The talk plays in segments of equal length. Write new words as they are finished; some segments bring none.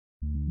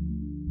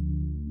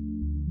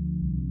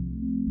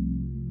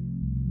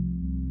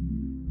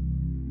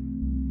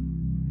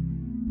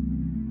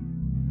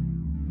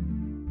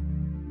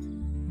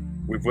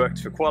We've worked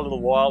for quite a little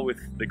while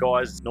with the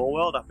guys at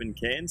Norweld up in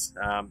Cairns,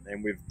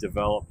 and we've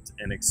developed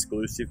an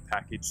exclusive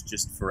package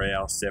just for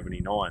our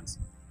 79s.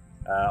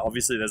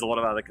 Obviously there's a lot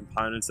of other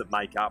components that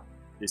make up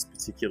this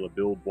particular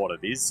build what it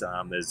is.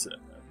 There's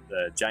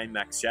the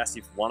JMACX chassis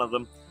for one of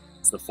them.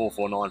 It's the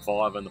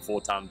 4495 and the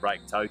 4-ton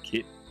brake tow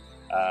kit.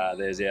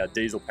 There's our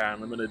diesel power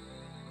unlimited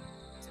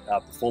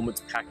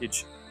performance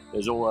package.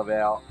 There's all of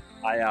our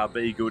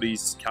ARB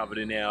goodies covered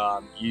in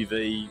our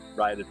UV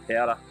rated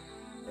powder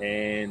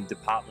and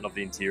Department of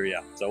the Interior.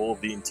 So all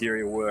of the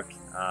interior work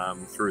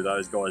through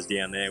those guys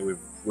down there, we've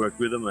worked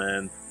with them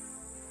and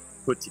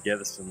put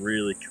together some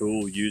really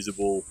cool,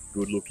 usable,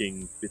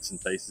 good-looking bits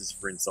and pieces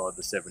for inside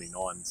the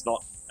 79. It's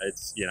not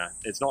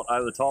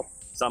over the top.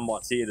 Some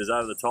might see it as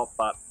over the top,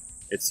 but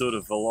it's sort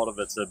of, a lot of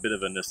it's a bit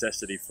of a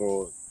necessity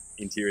for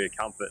interior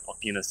comfort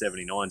in a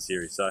 79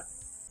 series. So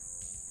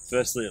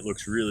firstly, it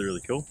looks really,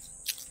 really cool,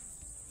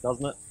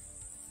 doesn't it?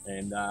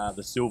 And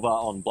the silver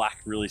on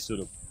black really sort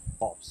of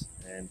pops.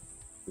 And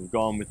we've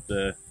gone with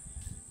the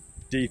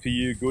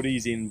DPU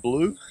goodies in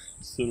blue,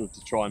 sort of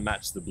to try and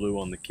match the blue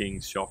on the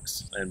King's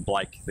shocks. And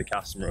Blake, the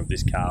customer of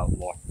this car,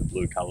 liked the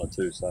blue colour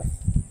too. So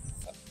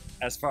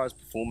as far as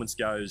performance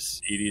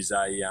goes, it is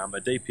a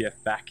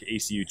DPF back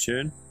ECU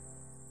tune.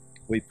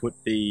 We put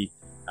the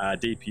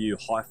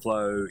DPU high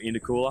flow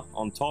intercooler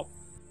on top.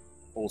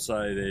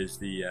 Also there's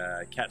the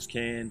catch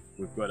can.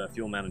 We've got a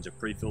fuel manager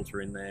pre-filter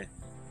in there,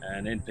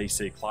 an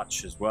NPC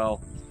clutch as well.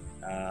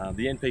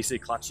 The NPC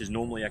clutch is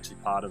normally actually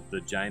part of the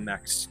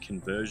JMACX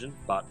conversion,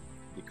 but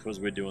because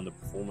we're doing the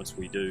performance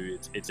we do,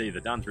 it's either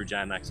done through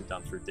JMACX or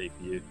done through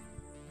DPU.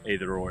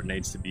 Either or, it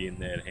needs to be in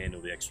there to handle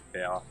the extra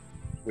power.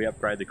 We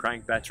upgrade the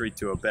crank battery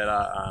to a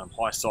better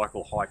high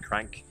cycle, high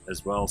crank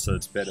as well, so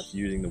it's better for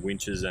using the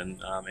winches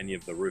and any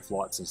of the roof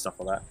lights and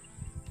stuff like that.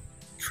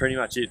 Pretty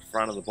much it,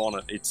 front of the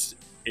bonnet. It's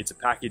a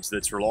package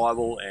that's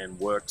reliable and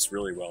works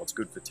really well. It's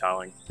good for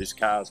towing. This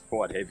car is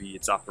quite heavy.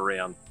 It's up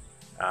around,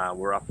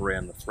 we're up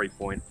around the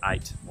 3.8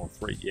 or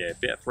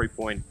about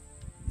 3.75,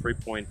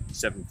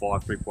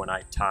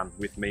 3.8 tonne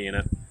with me in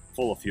it,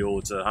 full of fuel.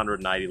 It's a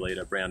 180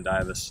 litre Brown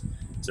Davis.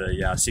 It's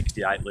a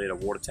 68 litre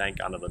water tank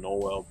under the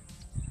Norweld.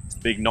 It's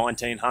the big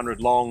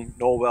 1900 long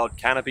Norweld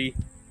canopy,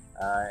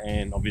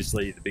 and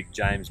obviously the big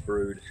James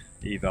Brood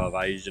Evo of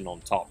Asian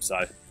on top.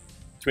 So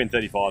twin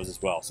 35s as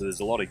well, so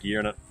there's a lot of gear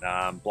in it.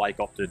 Blake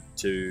opted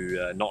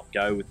to not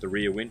go with the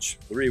rear winch.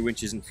 The rear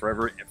winch isn't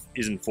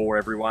for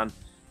everyone.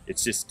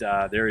 It's just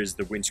there is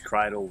the winch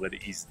cradle that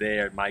is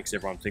there. It makes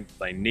everyone think that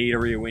they need a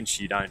rear winch.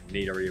 You don't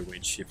need a rear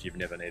winch if you've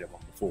never needed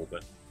one before,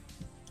 but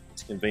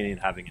it's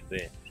convenient having it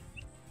there.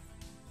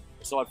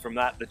 Aside from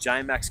that, the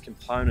JMACX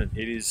component,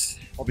 it is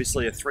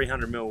obviously a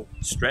 300mm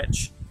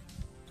stretch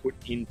put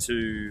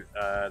into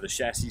the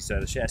chassis,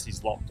 so the chassis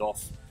is lopped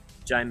off.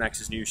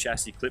 JMACX's new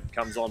chassis clip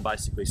comes on,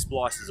 basically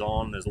splices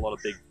on. There's a lot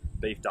of big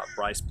beefed up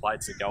brace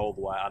plates that go all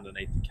the way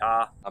underneath the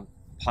car.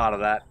 Part of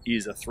that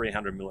is a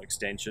 300mm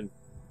extension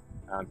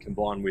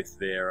combined with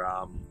their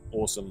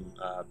awesome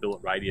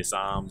billet radius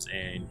arms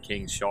and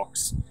King's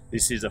shocks.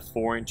 This is a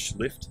 4-inch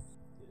lift.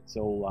 It's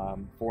all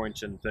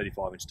 4-inch and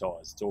 35-inch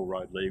tyres. It's all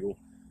road legal.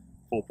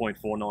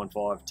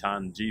 4.495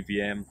 tonne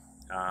GVM.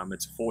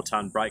 It's a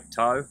 4-tonne brake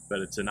tow, but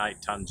it's an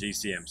 8-tonne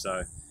GCM.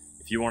 So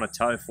if you want to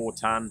tow 4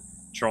 tonne,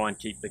 try and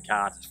keep the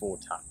car to 4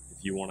 tonne.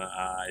 If you want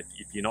to,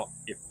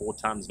 if 4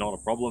 tonne's not a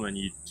problem and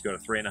you've got a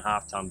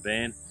 3.5 tonne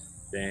van,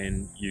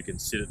 then you can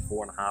sit at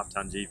 4.5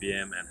 tonne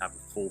GVM and have a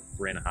full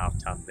 3.5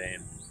 tonne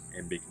van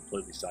and be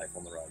completely safe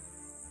on the road.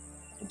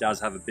 It does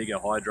have a bigger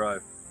hydro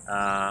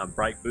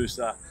brake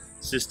booster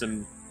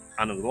system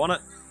under the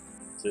bonnet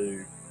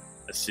to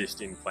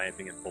assist in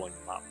clamping and pulling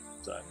them up.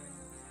 So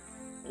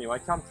anyway,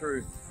 come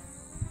through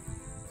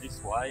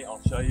this way,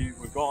 I'll show you.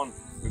 We've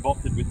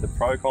opted with the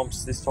Pro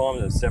comps this time.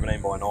 They're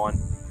 17x9.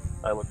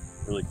 They look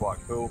really quite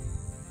cool.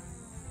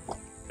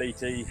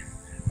 BT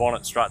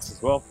bonnet struts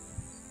as well.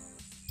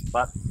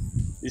 But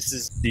this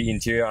is the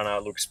interior. I know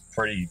it looks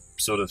pretty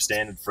sort of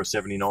standard for a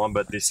 79,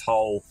 but this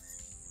whole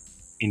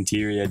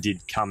interior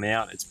did come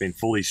out. It's been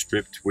fully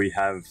stripped. We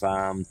have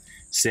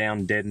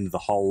sound deadened the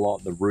whole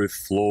lot, the roof,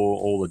 floor,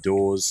 all the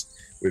doors.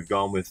 We've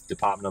gone with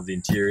Department of the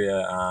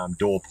Interior,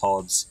 door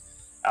pods,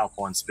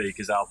 Alpine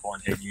speakers,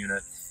 Alpine head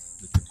unit,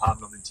 the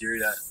Department of the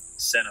Interior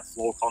center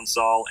floor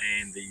console,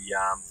 and the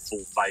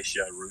full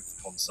fascia roof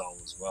console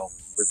as well.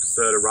 We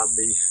prefer to run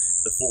the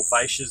full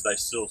fascias. They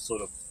still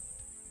sort of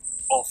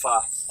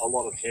offer a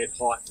lot of head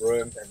height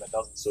room, and that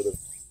doesn't sort of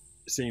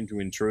seem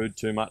to intrude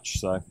too much.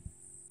 So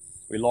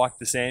we like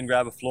the sand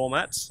grabber floor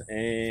mats,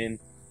 and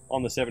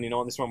on the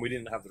 79, this one we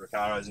didn't have the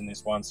Recaros in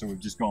this one, so we've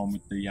just gone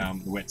with the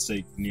wet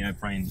seat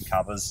neoprene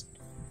covers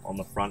on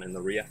the front and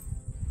the rear.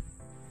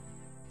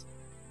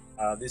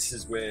 This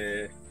is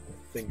where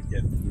things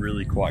get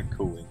really quite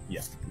cool in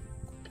here.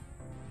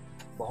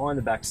 Behind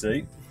the back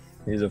seat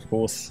is, of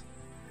course,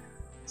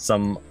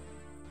 some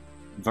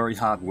very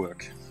hard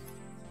work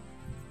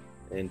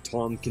and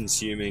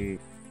time-consuming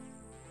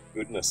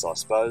goodness, I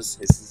suppose.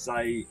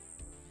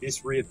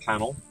 This rear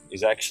panel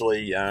is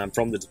actually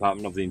from the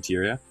Department of the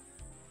Interior.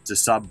 It's a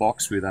sub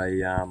box with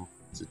a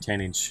It's a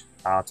 10-inch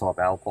R-type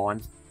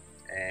Alpine,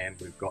 and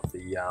we've got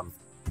the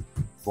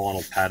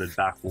vinyl padded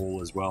back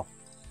wall as well.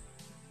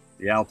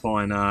 The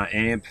Alpine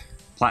amp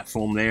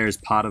platform there is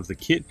part of the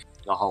kit.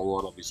 The whole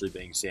lot obviously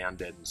being sound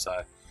deadened,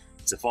 so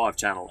it's a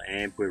 5-channel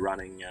amp. We're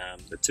running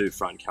the 2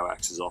 front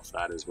coaxes off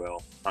that as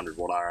well, 100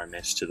 watt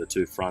RMS to the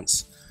 2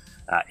 fronts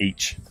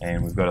each,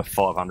 and we've got a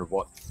 500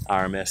 watt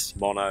RMS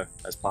mono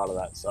as part of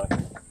that, so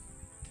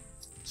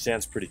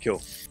sounds pretty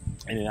cool.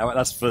 And you know,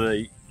 that's for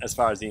the, as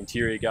far as the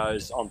interior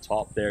goes. On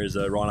top there is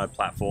a Rhino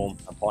platform,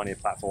 a Pioneer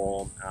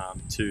platform,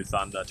 2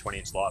 Thunder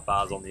 20-inch light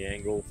bars on the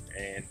angle,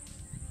 and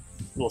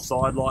little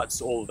side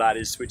lights. All of that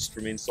is switched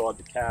from inside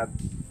the cab.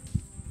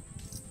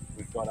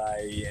 We've got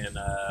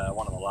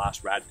one of the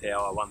last Rad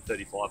Power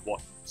 135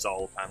 watt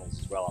solar panels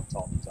as well up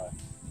top. So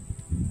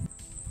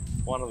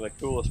one of the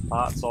coolest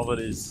parts of it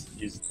is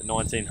the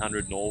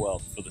 1900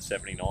 Norweld for the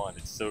 79.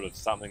 It's sort of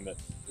something that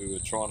we were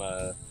trying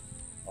to,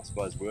 I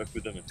suppose, work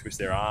with them and twist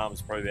their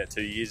arms probably about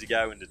 2 years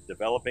ago into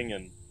developing,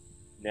 and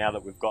now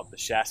that we've got the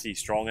chassis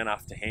strong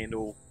enough to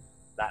handle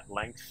that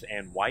length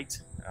and weight,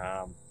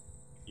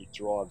 it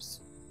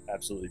drives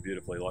absolutely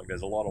beautifully. Like,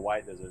 there's a lot of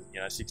weight. There's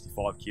a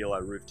 65 kilo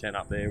roof tent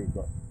up there. We've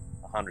got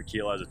 100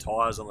 kilos of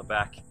tyres on the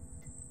back.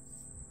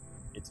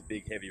 It's a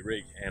big heavy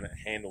rig and it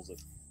handles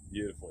it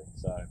beautifully.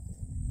 So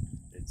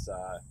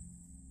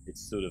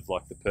it's sort of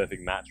like the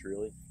perfect match,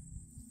 really.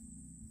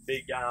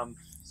 Big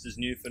this is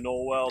new for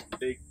Norweld.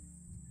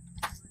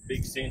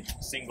 Big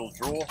single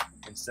drawer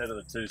instead of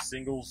the 2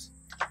 singles.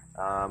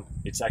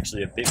 It's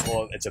actually a bit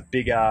more. It's a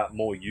bigger,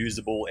 more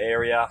usable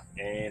area,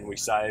 and we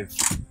save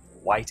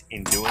weight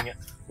in doing it.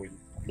 We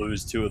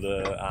lose 2 of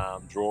the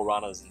drawer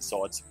runners and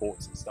side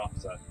supports and stuff,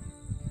 so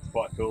it's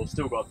quite cool.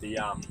 Still got the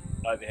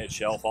overhead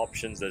shelf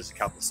options. There's a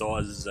couple of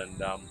sizes, and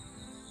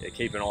yeah,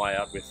 keep an eye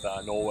out with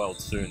Norweld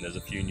soon. There's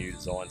a few new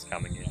designs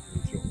coming out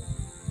really shortly.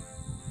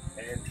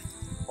 And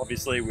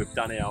obviously we've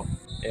done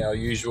our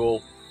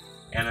usual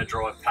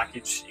Enerdrive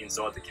package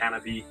inside the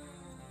canopy.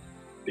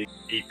 Big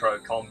E-Pro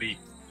combi.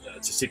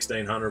 It's a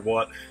 1600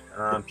 watt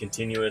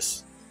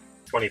continuous,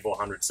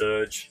 2400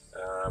 surge.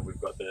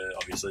 We've got the,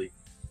 obviously,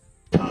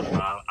 part of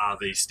our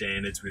RV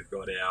standards. We've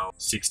got our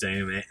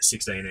 16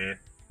 amp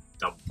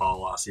double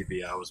pole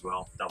RCBO as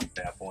well, double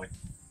power point.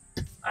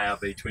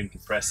 ARB twin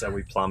compressor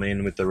we plumb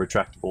in with the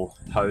retractable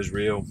hose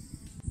reel.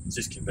 It's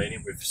just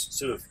convenient. We've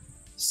sort of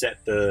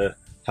set the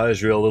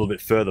hose reel a little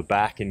bit further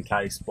back in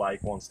case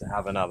Blake wants to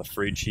have another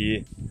fridge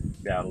here,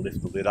 be able to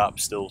lift the lid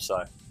up still,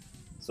 so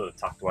sort of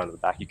tucked away to the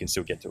back. You can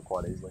still get to it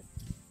quite easily.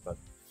 But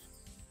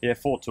yeah,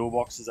 4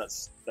 toolboxes.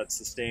 That's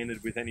the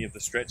standard with any of the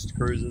stretched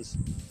cruisers.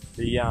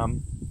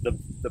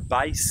 The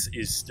base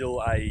is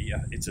still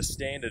it's a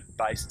standard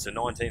base. It's a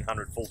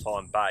 1900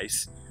 full-time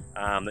base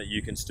that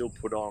you can still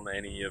put on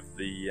any of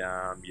the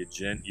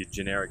your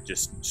generic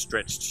just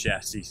stretched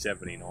chassis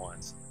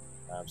 79s.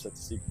 So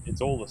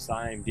it's all the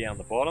same down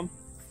the bottom.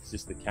 It's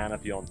just the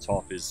canopy on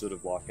top is sort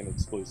of like an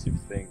exclusive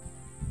thing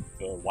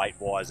for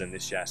weight-wise in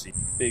this chassis.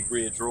 Big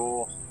rear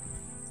drawer,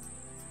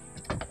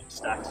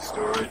 stacks of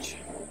storage.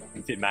 You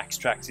can fit max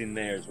tracks in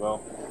there as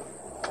well.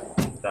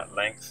 That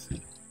length.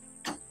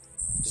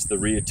 Just the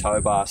rear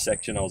tow bar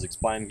section I was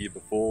explaining to you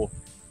before,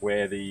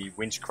 where the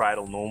winch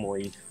cradle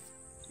normally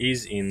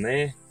is in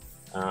there,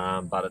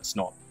 but it's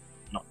not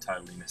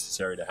totally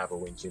necessary to have a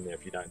winch in there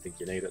if you don't think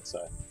you need it.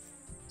 So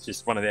it's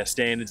just one of our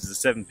standards.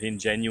 Is a 7-pin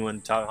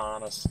genuine tow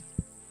harness,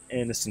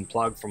 Anderson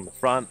plug from the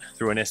front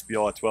through an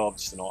SBI 12,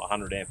 just a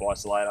 100 amp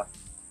isolator,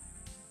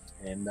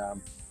 and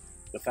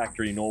the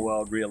factory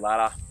Norweld rear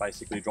ladder.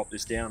 Basically drop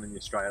this down and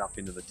you're straight up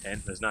into the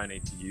tent. There's no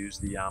need to use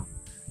the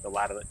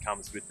ladder that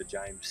comes with the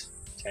James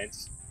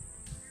tents.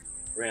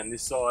 Around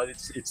this side,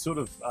 it's sort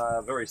of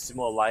a very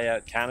similar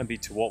layout canopy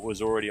to what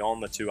was already on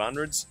the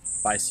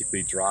 200s.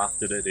 Basically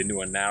drafted it into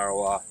a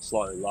narrower,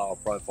 slightly lower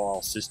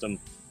profile system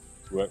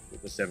to work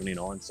with the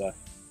 79. So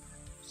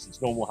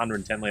it's normal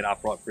 110 litre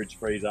upright fridge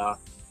freezer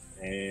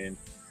and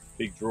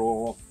big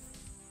drawer,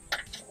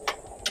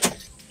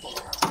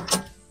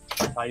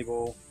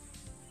 table,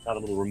 another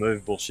little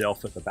removable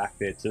shelf at the back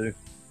there too.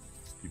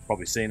 You've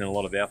probably seen in a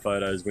lot of our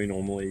photos, we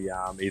normally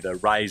either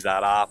raise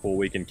that up, or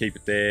we can keep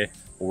it there,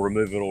 or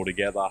remove it all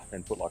together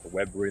and put like a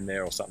Weber in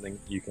there or something.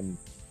 You can,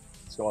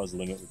 sky's the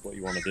limit with what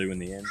you want to do in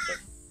the end.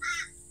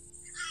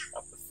 But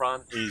up the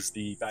front is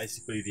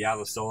basically the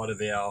other side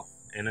of our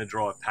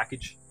Enerdrive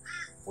package,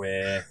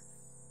 where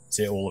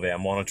see all of our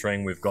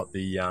monitoring. We've got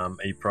the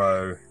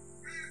E-Pro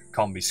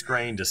combi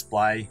screen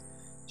display,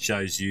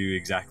 shows you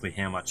exactly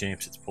how much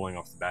amps it's pulling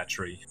off the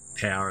battery.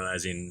 Power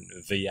as in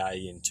VA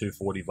in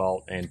 240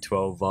 volt and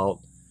 12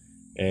 volt,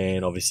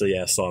 and obviously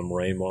our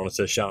submarine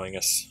monitor showing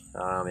us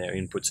our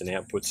inputs and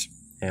outputs,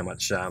 how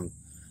much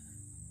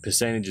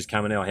percentage is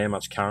coming out, how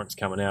much current's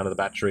coming out of the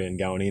battery and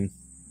going in.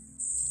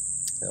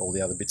 All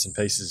the other bits and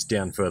pieces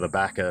down further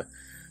back are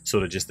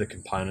sort of just the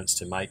components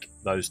to make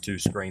those 2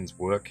 screens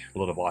work. A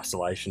lot of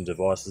isolation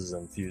devices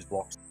and fuse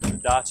blocks.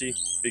 Darchi,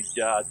 big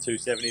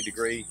 270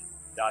 degree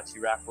Darchi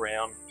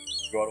wraparound.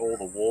 We've got all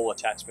the wall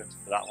attachments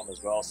for that one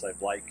as well, so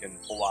Blake can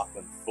pull up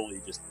and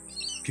fully just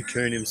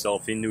cocoon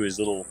himself into his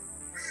little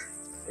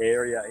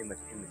area in the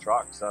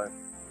truck. So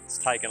it's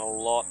taken a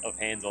lot of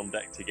hands on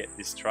deck to get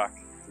this truck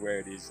to where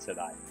it is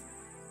today.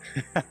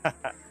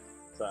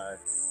 So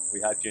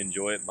we hope you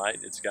enjoy it, mate.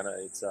 It's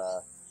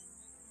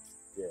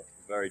yeah,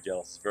 very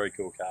jealous. Very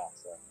cool car.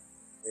 So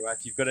anyway,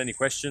 if you've got any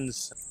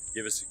questions,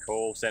 give us a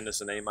call, send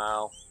us an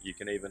email. You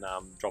can even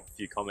drop a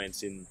few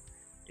comments in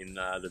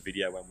the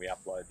video when we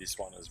upload this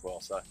one as well.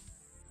 So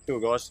cool,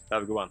 guys.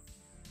 Have a good one.